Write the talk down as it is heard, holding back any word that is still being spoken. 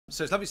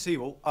So it's lovely to see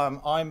you all.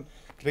 I'm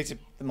completed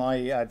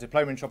my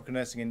diploma in tropical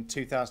nursing in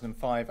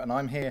 2005, and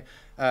I'm here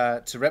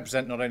to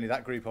represent not only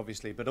that group,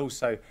 obviously, but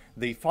also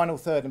the final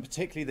third, and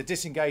particularly the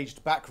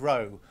disengaged back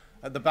row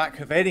at the back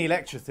of any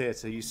lecture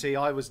theatre. You see,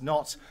 I was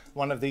not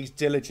one of these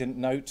diligent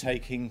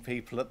note-taking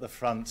people at the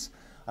front.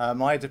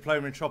 My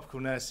diploma in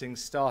tropical nursing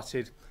sat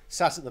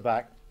at the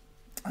back,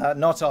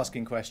 not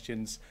asking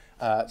questions,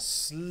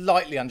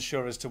 slightly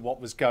unsure as to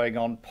what was going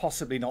on,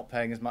 possibly not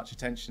paying as much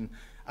attention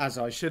as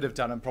I should have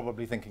done, and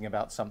probably thinking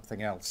about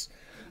something else.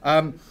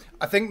 I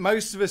think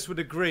most of us would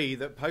agree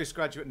that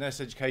postgraduate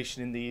nurse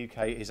education in the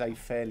UK is a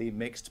fairly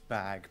mixed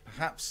bag.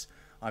 Perhaps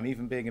I'm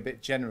even being a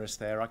bit generous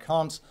there. I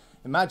can't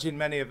imagine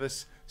many of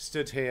us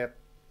stood here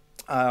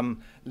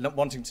not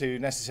wanting to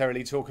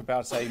necessarily talk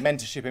about a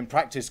mentorship in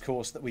practice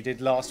course that we did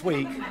last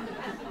week.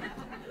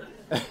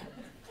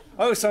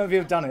 Oh, some of you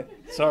have done it.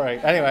 Sorry.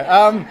 Anyway,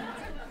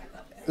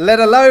 let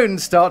alone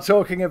start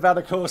talking about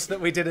a course that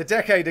we did a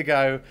decade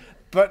ago.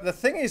 But the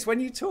thing is, when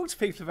you talk to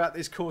people about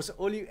this course,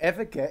 all you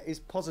ever get is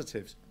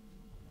positives.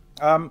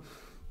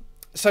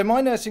 So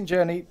my nursing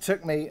journey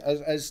took me,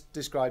 as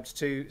described,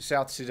 to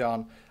South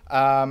Sudan,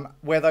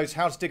 where those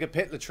how to dig a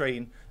pit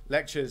latrine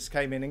lectures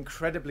came in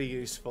incredibly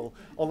useful.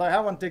 Although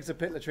how one digs a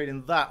pit latrine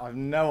in that, I've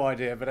no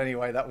idea. But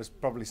anyway, that was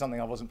probably something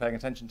I wasn't paying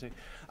attention to.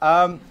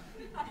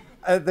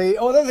 The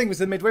other thing was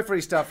the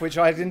midwifery stuff, which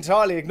I had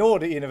entirely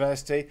ignored at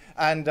university,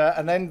 and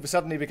then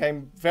suddenly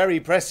became very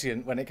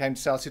prescient when it came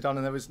to South Sudan,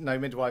 and there was no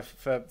midwife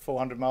for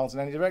 400 miles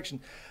in any direction.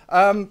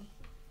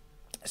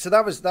 So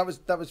that was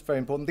very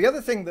important. The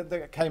other thing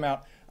that came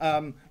out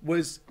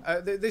was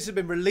this had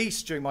been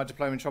released during my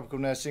diploma in tropical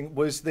nursing,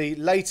 was the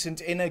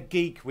latent inner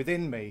geek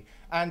within me,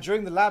 and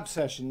during the lab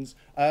sessions,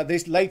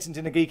 this latent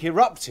inner geek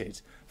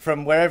erupted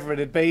from wherever it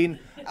had been,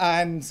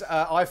 and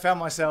I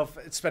found myself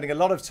spending a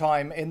lot of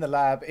time in the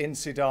lab in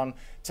Sudan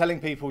telling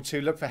people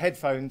to look for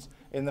headphones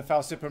in the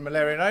falciparum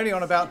malaria, and only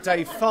on about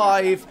day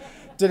 5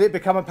 did it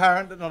become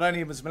apparent that not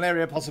only was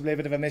malaria possibly a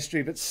bit of a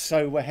mystery, but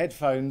so were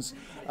headphones.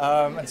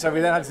 And so we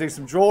then had to do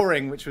some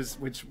drawing, which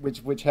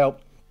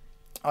helped.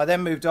 I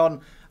then moved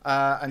on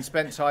and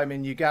spent time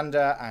in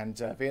Uganda and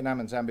Vietnam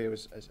and Zambia,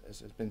 as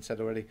has been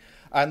said already.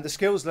 And the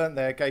skills learnt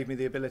there gave me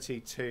the ability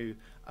to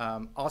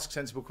ask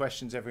sensible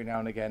questions every now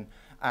and again,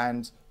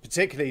 and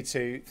particularly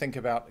to think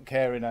about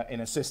care in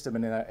a system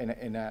and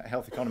in a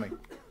health economy.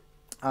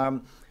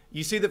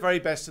 You see the very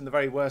best and the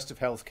very worst of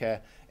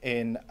healthcare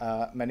in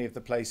many of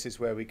the places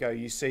where we go.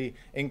 You see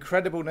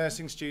incredible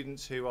nursing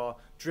students who are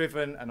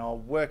driven and are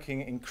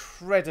working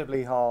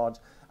incredibly hard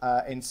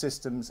in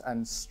systems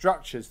and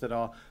structures that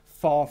are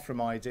far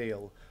from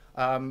ideal.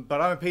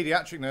 But I'm a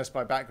paediatric nurse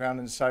by background,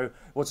 and so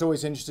what's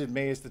always interested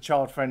me is the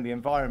child-friendly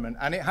environment.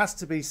 And it has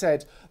to be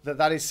said that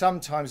that is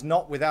sometimes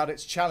not without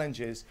its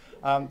challenges.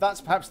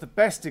 That's perhaps the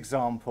best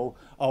example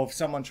of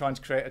someone trying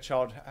to create a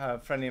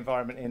child-friendly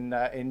environment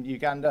in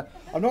Uganda.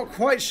 I'm not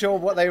quite sure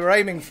what they were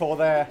aiming for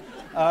there.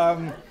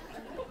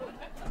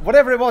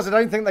 Whatever it was, I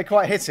don't think they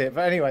quite hit it.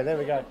 But anyway, there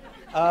we go.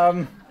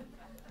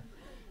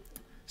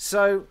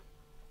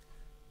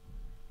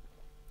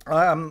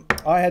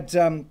 I had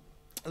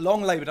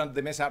long laboured under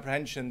the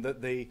misapprehension that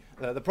the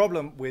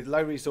problem with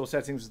low resource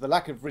settings was the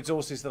lack of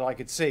resources that I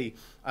could see,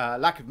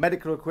 lack of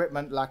medical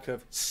equipment, lack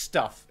of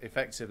stuff,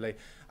 effectively.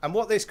 And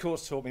what this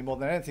course taught me more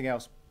than anything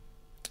else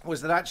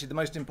was that actually the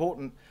most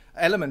important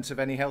element of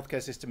any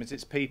healthcare system is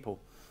its people.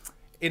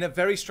 In a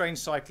very strange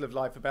cycle of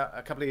life, about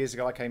a couple of years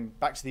ago, I came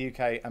back to the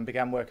UK and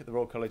began work at the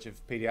Royal College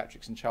of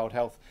Paediatrics and Child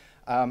Health.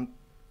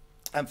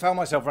 And found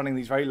myself running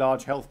these very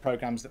large health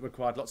programs that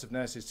required lots of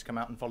nurses to come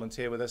out and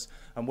volunteer with us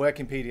and work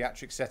in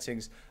paediatric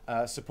settings,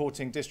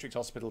 supporting district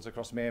hospitals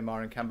across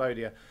Myanmar and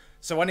Cambodia.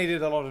 So I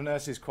needed a lot of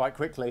nurses quite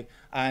quickly,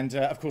 and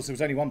of course there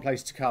was only one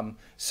place to come.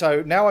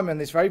 So now I'm in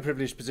this very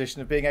privileged position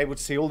of being able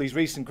to see all these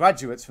recent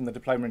graduates from the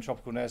Diploma in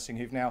Tropical Nursing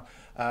who've now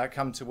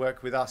come to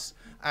work with us,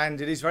 and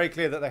it is very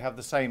clear that they have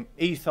the same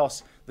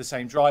ethos, the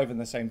same drive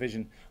and the same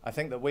vision I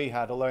think that we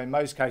had, although in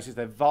most cases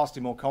they're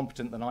vastly more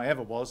competent than I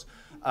ever was.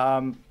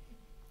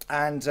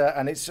 And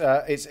it's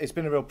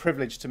been a real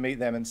privilege to meet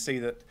them and see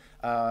that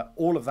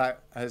all of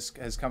that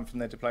has come from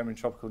their diploma in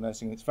tropical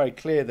nursing. It's very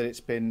clear that it's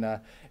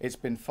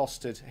been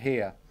fostered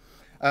here.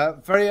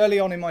 Very early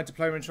on in my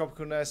diploma in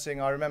tropical nursing,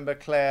 I remember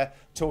Claire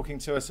talking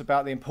to us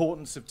about the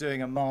importance of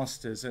doing a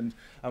master's, and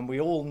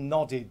we all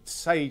nodded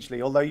sagely.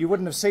 Although you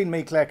wouldn't have seen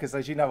me, Claire, because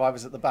as you know, I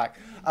was at the back.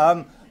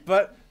 In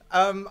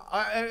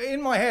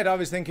my head, I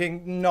was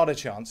thinking, not a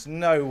chance,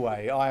 no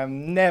way. I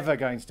am never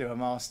going to do a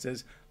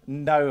master's.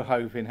 No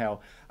hope in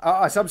hell.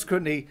 I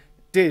subsequently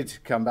did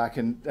come back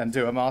and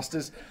do a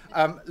master's,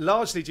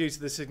 largely due to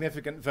the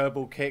significant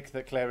verbal kick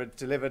that Claire had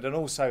delivered, and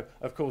also,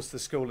 of course, the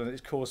school and its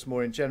course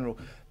more in general.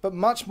 But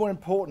much more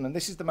important, and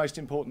this is the most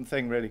important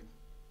thing really,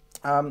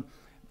 that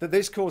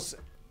this course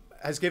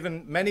has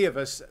given many of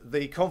us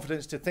the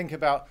confidence to think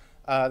about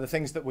the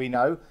things that we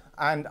know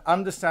and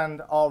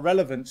understand our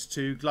relevance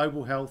to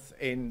global health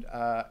in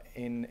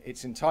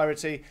its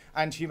entirety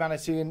and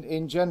humanity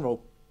in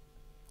general.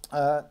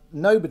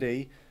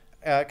 Nobody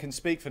can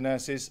speak for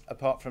nurses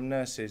apart from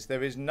nurses.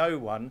 There is no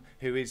one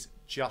who is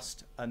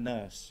just a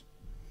nurse.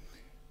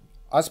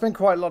 I spend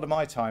quite a lot of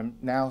my time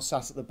now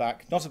sat at the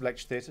back, not of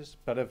lecture theatres,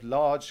 but of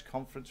large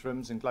conference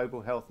rooms and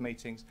global health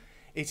meetings.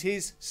 It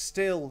is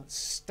still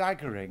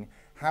staggering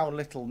how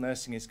little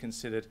nursing is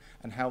considered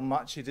and how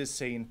much it is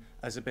seen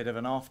as a bit of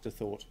an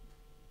afterthought.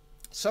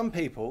 Some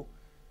people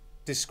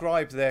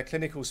describe their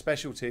clinical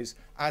specialties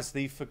as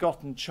the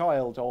forgotten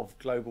child of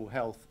global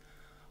health.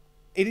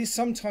 It is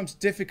sometimes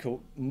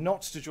difficult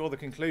not to draw the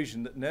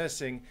conclusion that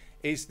nursing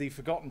is the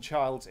forgotten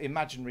child's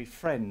imaginary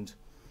friend.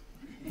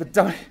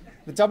 The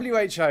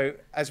WHO,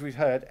 as we've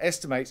heard,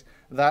 estimates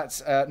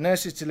that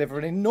nurses deliver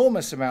an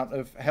enormous amount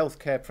of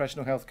healthcare,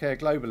 professional healthcare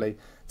globally.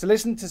 To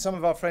listen to some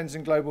of our friends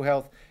in global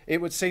health,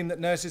 it would seem that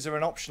nurses are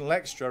an optional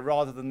extra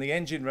rather than the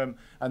engine room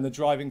and the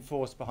driving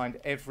force behind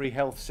every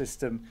health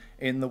system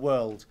in the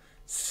world.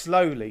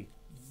 Slowly,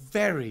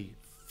 very,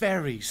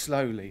 very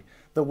slowly,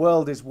 the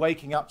world is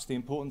waking up to the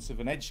importance of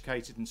an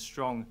educated and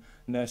strong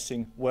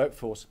nursing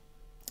workforce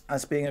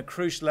as being a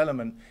crucial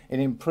element in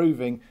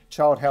improving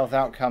child health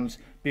outcomes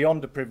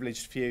beyond a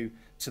privileged few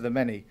to the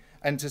many.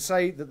 And to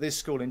say that this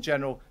school in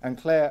general, and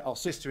Claire, our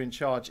sister in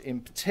charge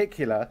in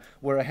particular,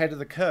 were ahead of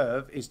the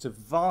curve is to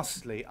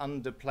vastly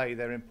underplay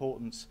their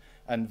importance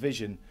and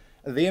vision.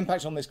 The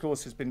impact on this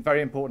course has been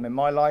very important in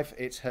my life.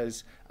 It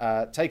has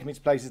taken me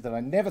to places that I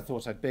never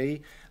thought I'd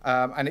be.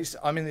 And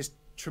I'm in this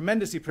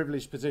tremendously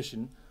privileged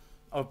position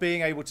of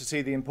being able to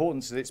see the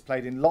importance that it's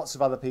played in lots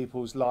of other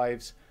people's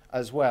lives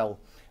as well.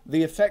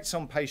 The effects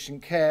on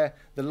patient care,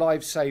 the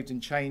lives saved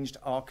and changed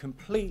are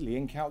completely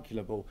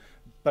incalculable.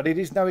 But it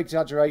is no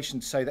exaggeration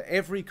to say that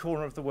every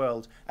corner of the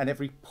world and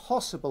every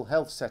possible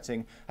health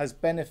setting has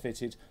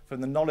benefited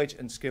from the knowledge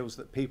and skills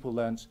that people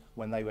learnt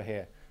when they were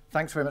here.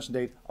 Thanks very much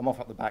indeed. I'm off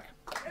up the back.